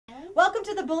Welcome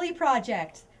to the Bully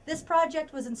Project. This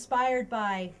project was inspired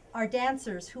by our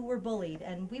dancers who were bullied,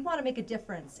 and we want to make a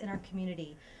difference in our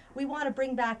community. We want to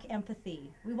bring back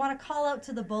empathy. We want to call out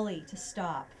to the bully to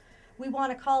stop. We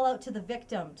want to call out to the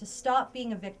victim to stop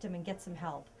being a victim and get some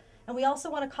help. And we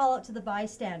also want to call out to the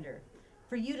bystander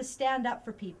for you to stand up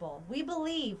for people. We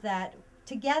believe that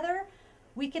together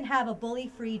we can have a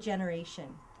bully-free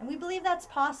generation. And we believe that's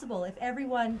possible if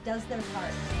everyone does their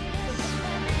part.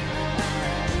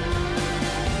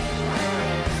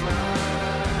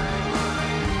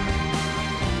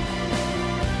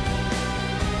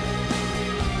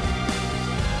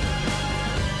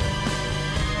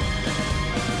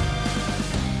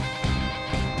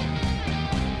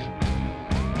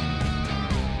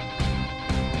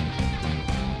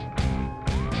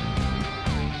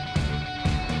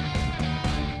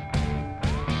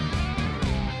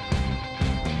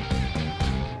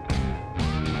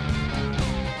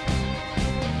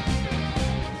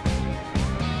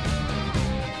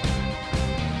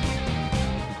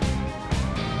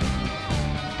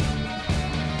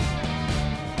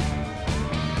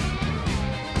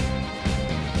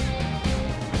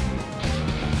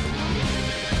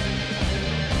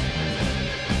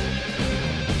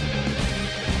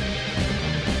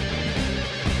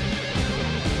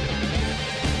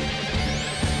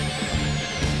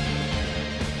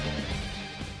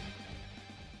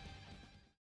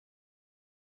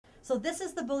 So this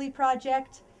is the Bully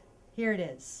Project. Here it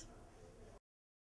is.